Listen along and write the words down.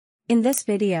In this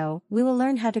video, we will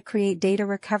learn how to create data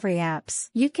recovery apps.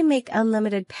 You can make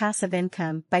unlimited passive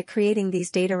income by creating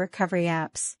these data recovery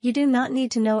apps. You do not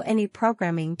need to know any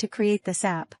programming to create this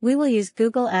app. We will use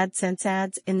Google AdSense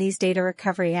ads in these data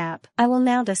recovery app. I will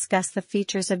now discuss the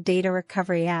features of data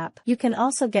recovery app. You can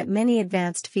also get many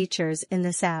advanced features in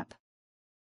this app.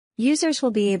 Users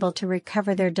will be able to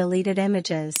recover their deleted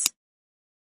images.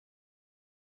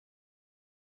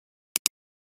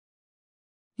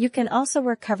 You can also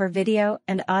recover video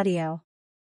and audio.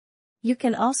 You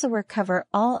can also recover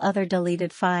all other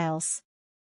deleted files.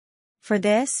 For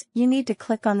this, you need to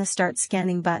click on the Start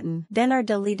Scanning button. Then our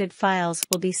deleted files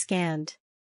will be scanned.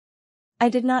 I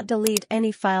did not delete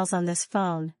any files on this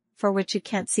phone, for which you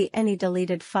can't see any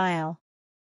deleted file.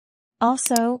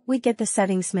 Also, we get the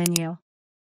Settings menu.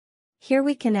 Here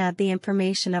we can add the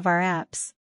information of our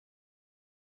apps.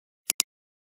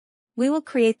 We will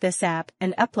create this app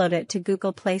and upload it to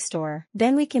Google Play Store.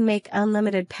 Then we can make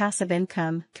unlimited passive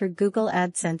income through Google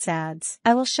AdSense ads.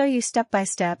 I will show you step by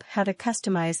step how to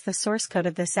customize the source code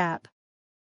of this app.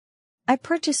 I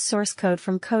purchased source code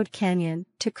from Codetai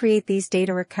to create these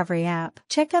data recovery app.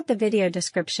 Check out the video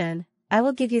description. I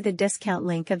will give you the discount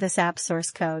link of this app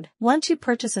source code. Once you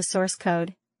purchase a source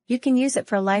code, you can use it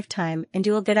for a lifetime and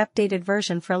you will get updated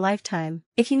version for a lifetime.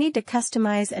 If you need to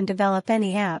customize and develop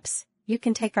any apps, you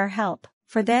can take our help.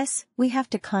 For this, we have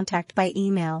to contact by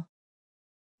email.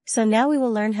 So now we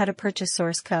will learn how to purchase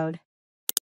source code.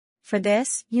 For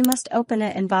this, you must open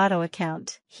an Envato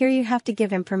account. Here you have to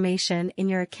give information in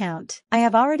your account. I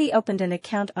have already opened an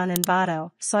account on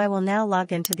Envato, so I will now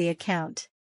log into the account.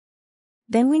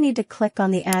 Then we need to click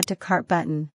on the Add to Cart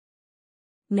button.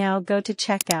 Now go to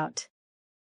Checkout.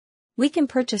 We can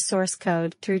purchase source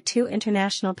code through 2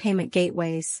 international payment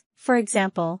gateways. For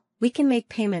example, we can make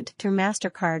payment through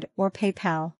MasterCard or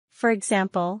PayPal. For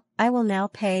example, I will now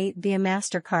pay via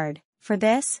MasterCard. For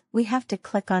this, we have to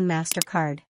click on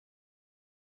MasterCard.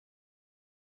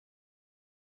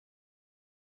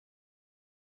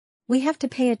 We have to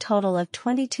pay a total of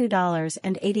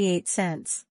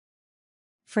 $22.88.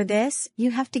 For this,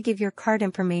 you have to give your card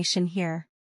information here.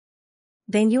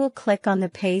 Then you will click on the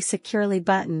Pay Securely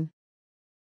button.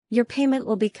 Your payment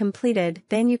will be completed,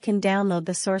 then you can download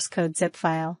the source code zip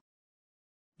file.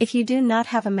 If you do not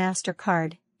have a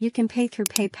MasterCard, you can pay through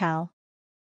PayPal.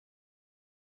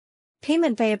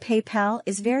 Payment via PayPal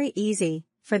is very easy.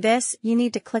 For this, you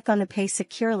need to click on the Pay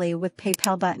Securely with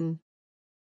PayPal button.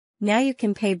 Now you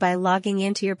can pay by logging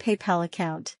into your PayPal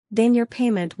account. Then your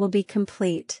payment will be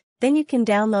complete. Then you can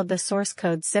download the source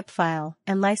code zip file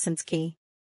and license key.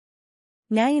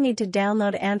 Now you need to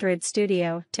download Android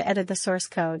Studio to edit the source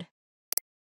code.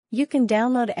 You can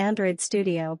download Android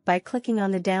Studio by clicking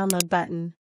on the Download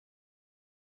button.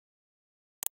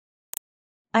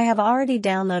 I have already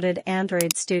downloaded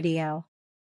Android Studio.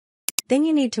 Then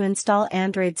you need to install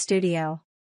Android Studio.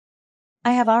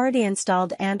 I have already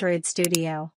installed Android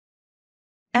Studio.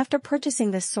 After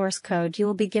purchasing this source code, you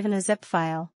will be given a zip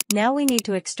file. Now we need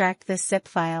to extract this zip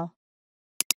file.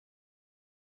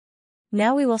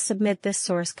 Now we will submit this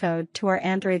source code to our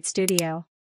Android Studio.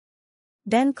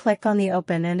 Then click on the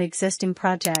Open an Existing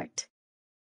Project.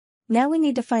 Now we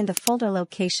need to find the folder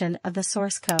location of the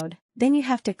source code. Then you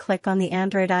have to click on the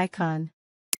Android icon.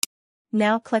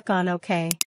 Now click on OK.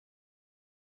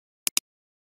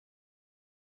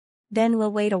 Then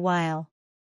we'll wait a while.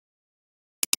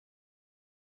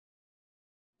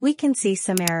 We can see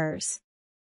some errors.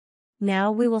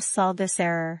 Now we will solve this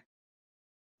error.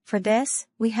 For this,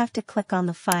 we have to click on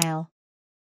the file.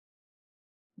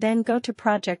 Then go to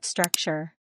Project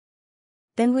Structure.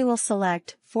 Then we will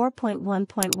select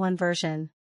 4.1.1 version.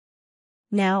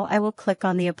 Now I will click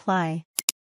on the Apply.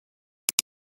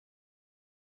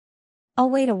 I'll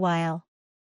wait a while.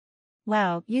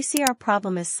 Wow, you see our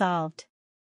problem is solved.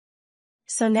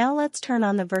 So now let's turn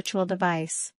on the virtual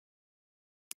device.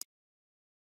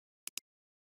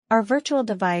 Our virtual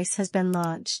device has been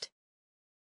launched.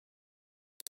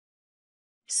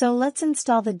 So let's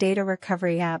install the data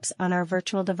recovery apps on our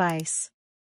virtual device.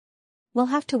 We'll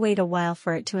have to wait a while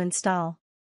for it to install.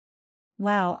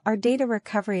 Wow, our data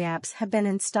recovery apps have been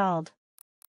installed.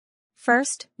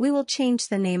 First, we will change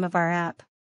the name of our app.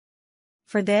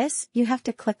 For this, you have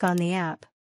to click on the app.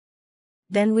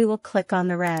 Then we will click on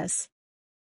the res.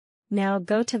 Now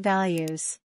go to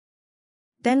Values.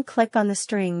 Then click on the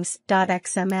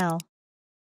strings.xml.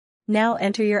 Now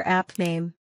enter your app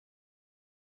name.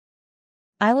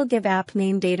 I will give app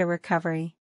name Data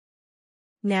Recovery.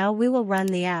 Now we will run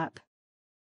the app.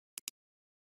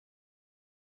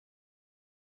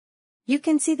 You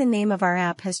can see the name of our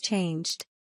app has changed.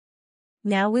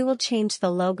 Now we will change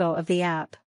the logo of the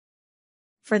app.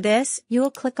 For this, you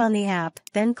will click on the app,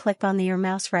 then click on your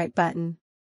mouse right button.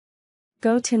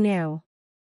 Go to New.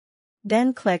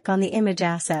 Then click on the image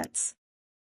assets.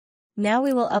 Now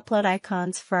we will upload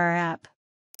icons for our app.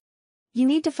 You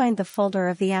need to find the folder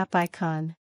of the app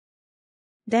icon.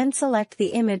 Then select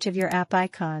the image of your app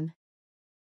icon.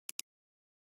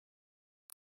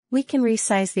 We can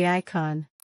resize the icon.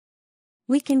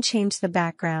 We can change the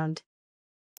background.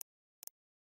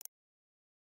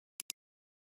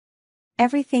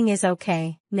 Everything is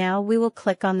okay. Now we will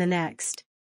click on the next.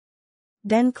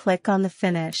 Then click on the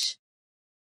finish.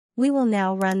 We will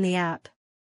now run the app.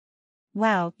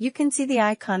 Wow, you can see the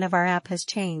icon of our app has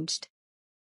changed.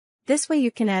 This way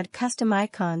you can add custom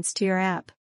icons to your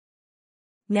app.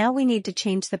 Now we need to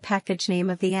change the package name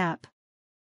of the app.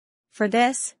 For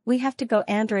this, we have to go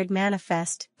Android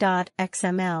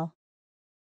manifest.xml.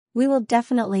 We will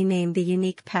definitely name the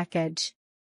unique package.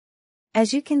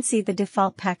 As you can see the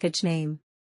default package name.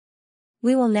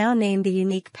 We will now name the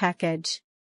unique package.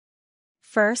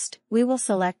 First, we will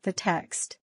select the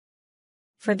text.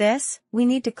 For this, we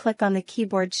need to click on the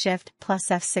keyboard Shift plus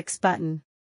F6 button.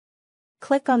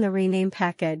 Click on the Rename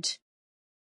Package.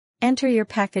 Enter your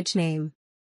package name.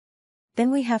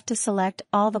 Then we have to select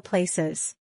all the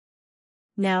places.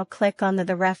 Now click on the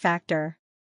refactor.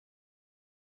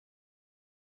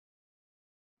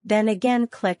 Then again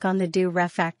click on the Do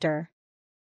Refactor.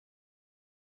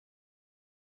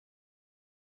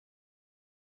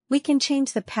 We can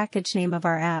change the package name of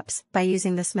our apps by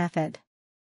using this method.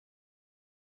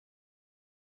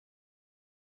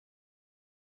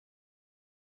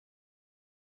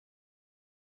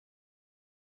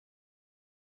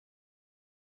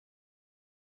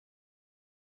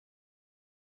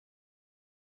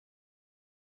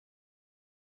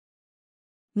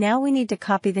 Now we need to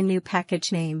copy the new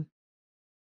package name.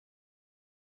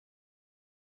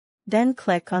 Then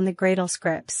click on the Gradle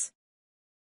scripts.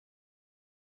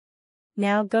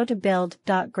 Now go to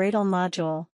build.gradle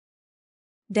module.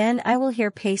 Then I will here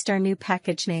paste our new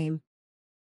package name.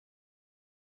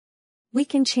 We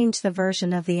can change the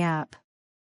version of the app.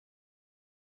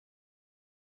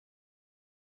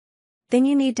 Then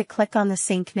you need to click on the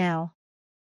Sync Now.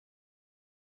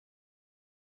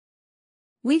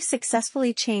 We've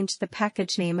successfully changed the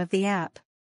package name of the app.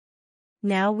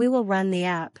 Now we will run the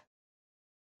app.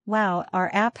 Wow, our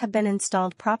app has been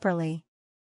installed properly.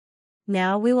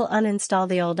 Now we will uninstall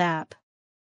the old app.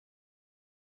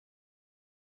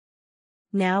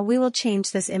 Now we will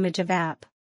change this image of app.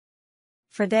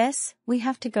 For this, we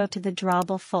have to go to the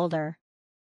drawable folder.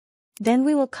 Then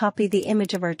we will copy the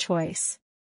image of our choice.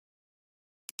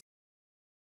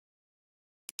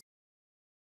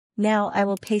 Now I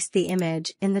will paste the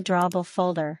image in the drawable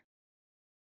folder.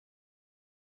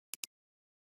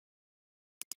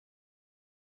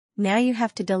 Now you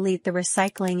have to delete the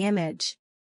recycling image.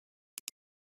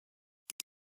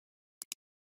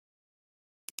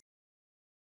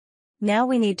 Now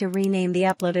we need to rename the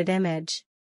uploaded image.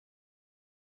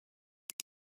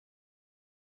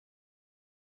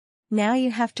 Now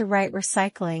you have to write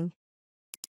recycling.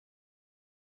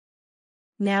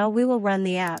 Now we will run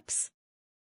the apps.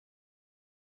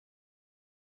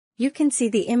 You can see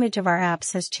the image of our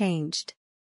apps has changed.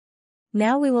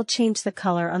 Now we will change the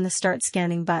color on the Start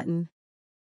Scanning button.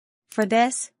 For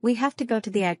this, we have to go to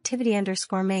the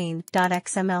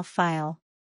activity_main.xml file.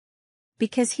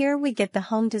 Because here we get the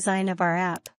home design of our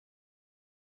app.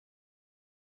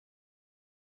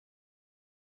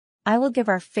 I will give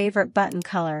our favorite button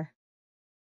color.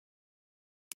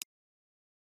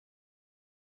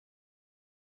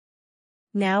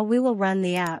 Now we will run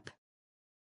the app.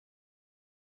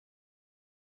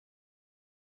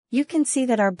 You can see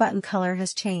that our button color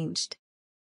has changed.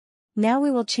 Now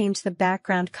we will change the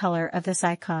background color of this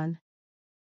icon.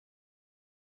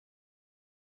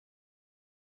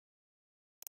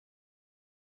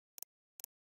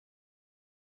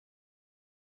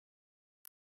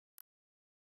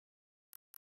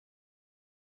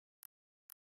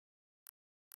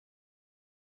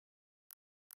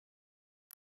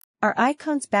 Our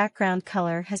icon's background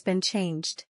color has been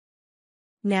changed.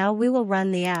 Now we will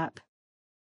run the app.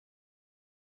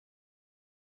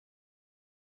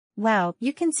 Wow,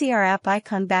 you can see our app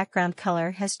icon background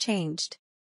color has changed.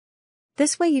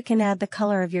 This way you can add the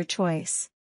color of your choice.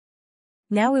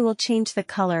 Now we will change the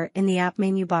color in the app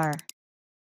menu bar.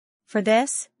 For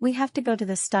this, we have to go to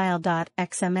the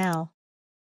style.xml.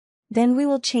 Then we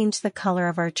will change the color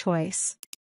of our choice.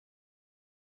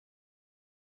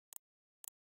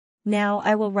 Now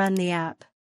I will run the app.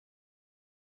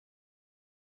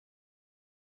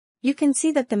 You can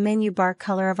see that the menu bar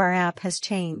color of our app has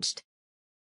changed.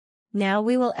 Now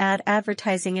we will add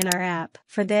advertising in our app.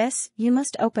 For this, you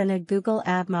must open a Google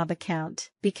Admob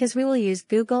account. Because we will use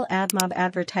Google Admob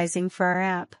advertising for our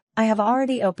app, I have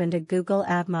already opened a Google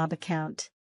Admob account.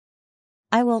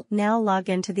 I will now log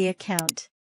into the account.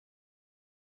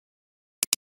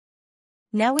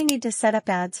 Now we need to set up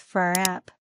ads for our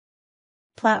app.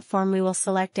 Platform, we will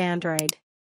select Android.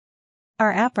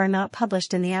 Our app are not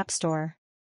published in the App Store.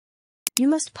 You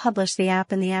must publish the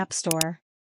app in the App Store.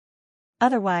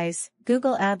 Otherwise,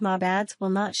 Google Admob Ads will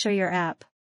not show your app.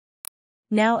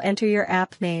 Now enter your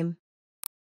app name.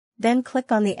 Then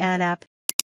click on the Add App.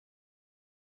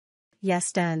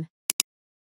 Yes, done.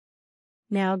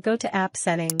 Now go to App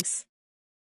Settings.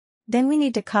 Then we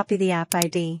need to copy the app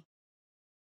ID.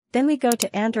 Then we go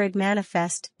to Android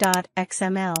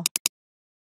manifest.xml.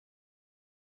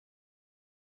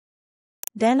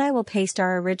 Then I will paste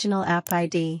our original app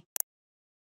ID.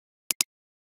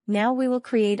 Now we will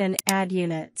create an ad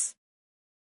units.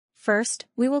 First,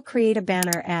 we will create a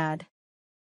banner ad.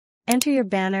 Enter your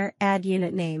banner ad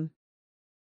unit name.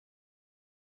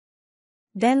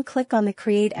 Then click on the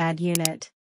Create Ad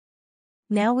Unit.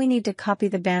 Now we need to copy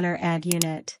the banner ad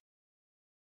unit.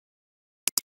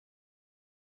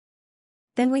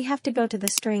 Then we have to go to the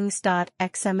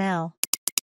strings.xml.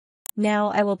 Now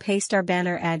I will paste our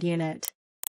banner ad unit.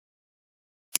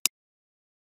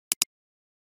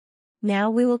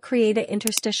 Now we will create an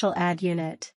interstitial ad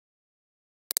unit.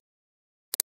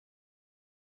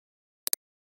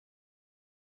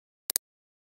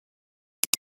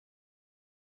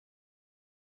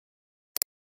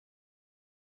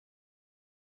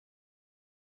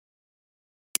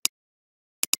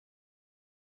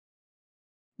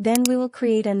 Then we will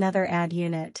create another ad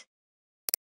unit.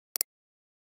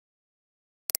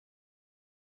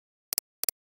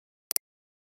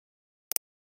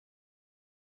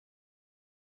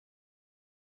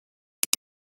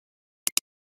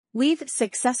 We've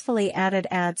successfully added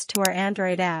ads to our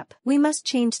Android app. We must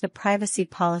change the privacy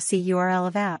policy URL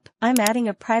of app. I'm adding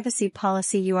a privacy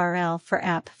policy URL for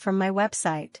app from my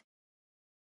website.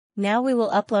 Now we will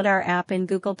upload our app in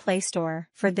Google Play Store.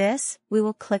 For this, we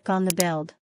will click on the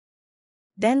build.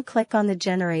 Then click on the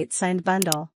Generate Signed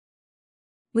Bundle.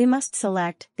 We must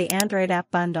select the Android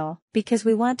app bundle because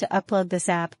we want to upload this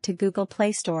app to Google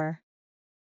Play Store.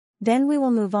 Then we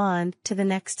will move on to the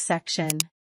next section.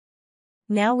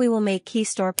 Now we will make key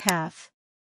store path.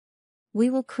 We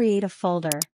will create a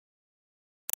folder.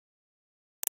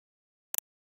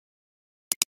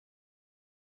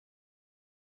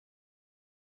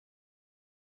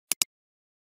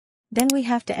 Then we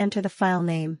have to enter the file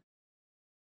name.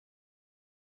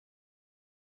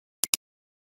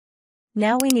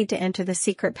 Now we need to enter the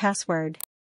secret password.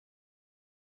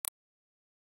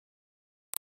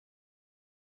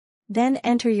 Then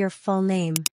enter your full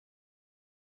name.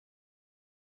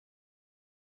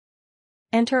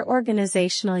 Enter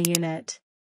organizational unit.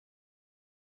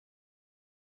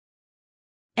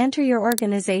 Enter your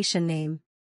organization name.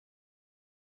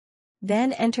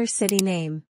 Then enter city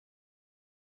name.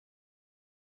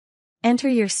 Enter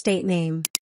your state name.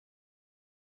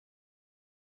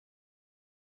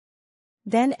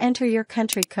 Then enter your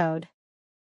country code.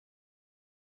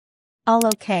 All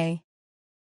OK.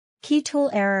 Key tool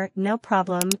error, no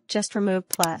problem, just remove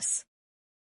plus.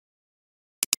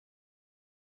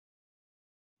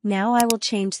 Now I will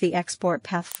change the export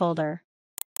path folder.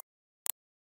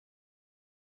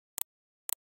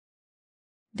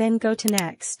 Then go to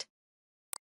Next.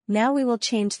 Now we will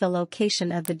change the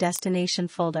location of the destination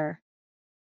folder.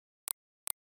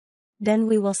 Then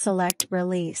we will select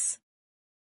Release.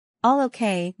 All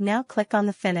OK, now click on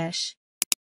the Finish.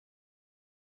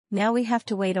 Now we have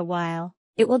to wait a while.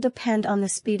 It will depend on the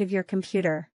speed of your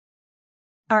computer.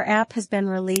 Our app has been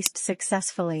released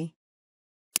successfully.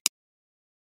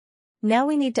 Now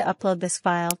we need to upload this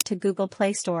file to Google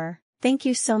Play Store. Thank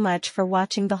you so much for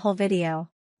watching the whole video.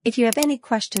 If you have any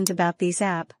questions about these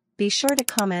apps, be sure to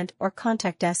comment or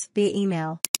contact us via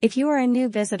email. If you are a new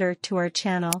visitor to our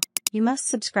channel, you must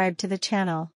subscribe to the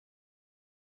channel.